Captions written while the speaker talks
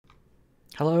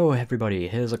Hello everybody,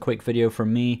 here's a quick video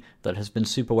from me that has been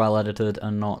super well edited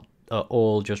and not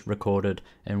all just recorded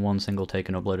in one single take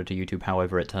and uploaded to YouTube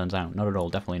however it turns out. Not at all,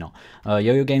 definitely not.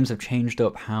 YoYo Games have changed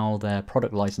up how their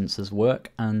product licenses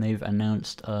work, and they've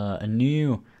announced a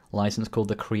new license called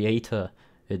the Creator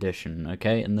Edition,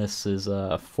 okay? And this is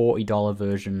a $40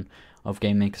 version of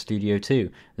GameMaker Studio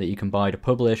 2 that you can buy to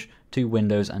publish to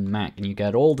Windows and Mac, and you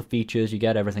get all the features, you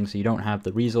get everything, so you don't have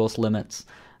the resource limits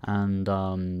and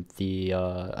the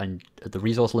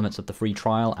resource limits of the free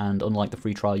trial, and unlike the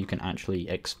free trial, you can actually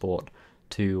export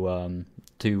to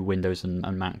Windows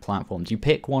and Mac platforms. You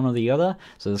pick one or the other,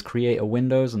 so there's Creator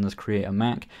Windows and there's Creator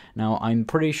Mac. Now, I'm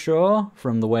pretty sure,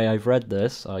 from the way I've read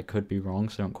this, I could be wrong,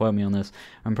 so don't quote me on this,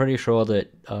 I'm pretty sure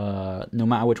that no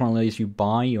matter which one of these you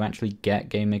buy, you actually get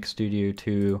GameMaker Studio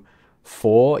 2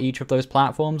 for each of those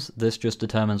platforms. This just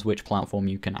determines which platform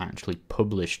you can actually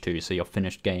publish to, so your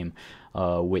finished game,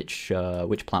 which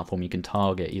platform you can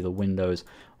target, either Windows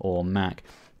or Mac.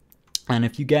 And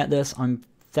if you get this, I'm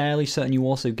fairly certain you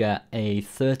also get a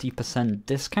 30%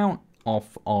 discount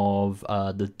off of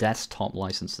the desktop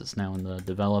licenses now in the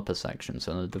developer section.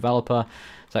 So in the developer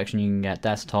section you can get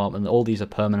desktop, and all these are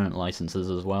permanent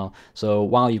licenses as well. So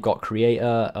while you've got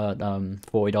Creator at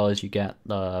 $40, you get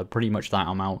pretty much that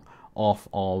amount off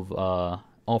of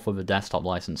a desktop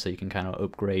license, so you can kind of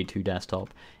upgrade to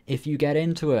desktop if you get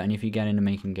into it and if you get into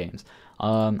making games.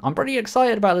 I'm pretty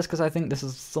excited about this because I think this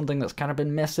is something that's kind of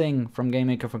been missing from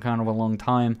GameMaker for kind of a long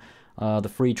time. The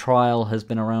free trial has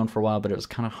been around for a while, but it was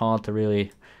kind of hard to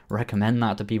really recommend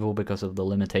that to people because of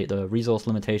the resource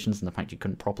limitations and the fact you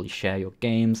couldn't properly share your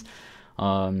games.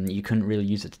 You couldn't really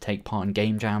use it to take part in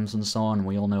game jams and so on, and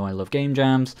we all know I love game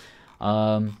jams.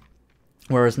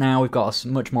 Whereas now we've got a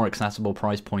much more accessible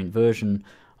price point version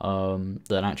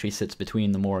that actually sits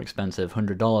between the more expensive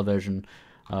 $100 version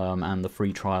and the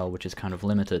free trial, which is kind of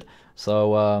limited.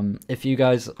 So if you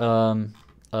guys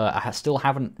still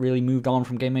haven't really moved on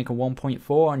from GameMaker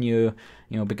 1.4, and you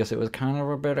know, because it was kind of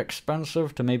a bit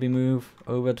expensive to maybe move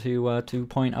over to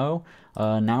 2.0,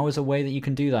 now is a way that you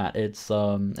can do that.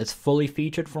 It's fully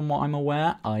featured from what I'm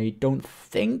aware. I don't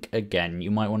think, again,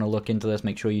 you might want to look into this,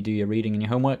 make sure you do your reading and your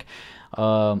homework.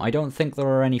 I don't think there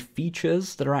are any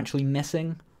features that are actually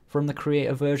missing from the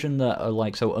Creator version that are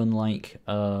like so unlike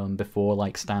before,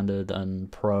 like Standard and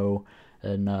Pro.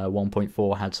 And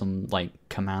 1.4 had some like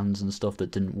commands and stuff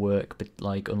that didn't work, but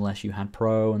like unless you had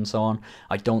Pro and so on.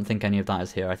 I don't think any of that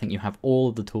is here. I think you have all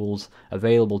of the tools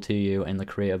available to you in the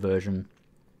Creator version,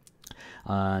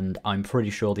 and I'm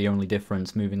pretty sure the only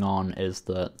difference moving on is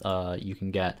that you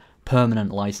can get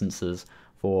permanent licenses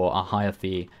for a higher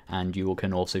fee, and you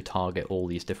can also target all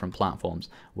these different platforms,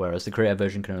 whereas the Creator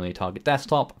version can only target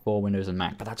desktop for Windows and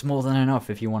Mac. But that's more than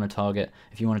enough if you want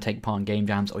to take part in game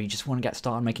jams, or you just want to get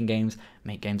started making games,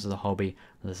 make games as a hobby.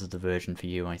 This is the version for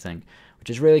you, I think, which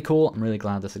is really cool. I'm really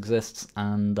glad this exists,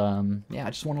 and yeah,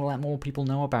 I just want to let more people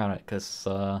know about it, because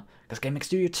GameMaker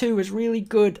Studio 2 is really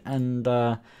good, and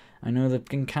I know they've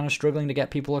been kind of struggling to get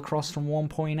people across from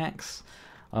 1.x.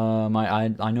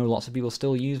 I know lots of people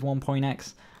still use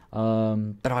 1.x,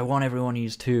 but I want everyone to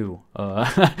use 2,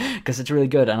 because it's really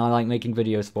good, and I like making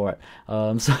videos for it.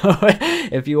 So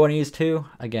if you want to use 2,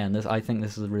 again, I think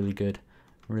this is a really good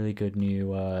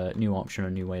new option, a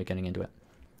new way of getting into it.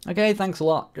 Okay, thanks a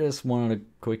lot. Just wanted to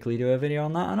quickly do a video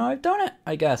on that, and I've done it,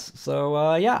 I guess.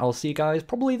 So yeah, I'll see you guys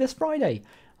probably this Friday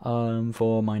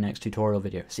for my next tutorial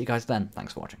video. See you guys then.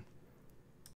 Thanks for watching.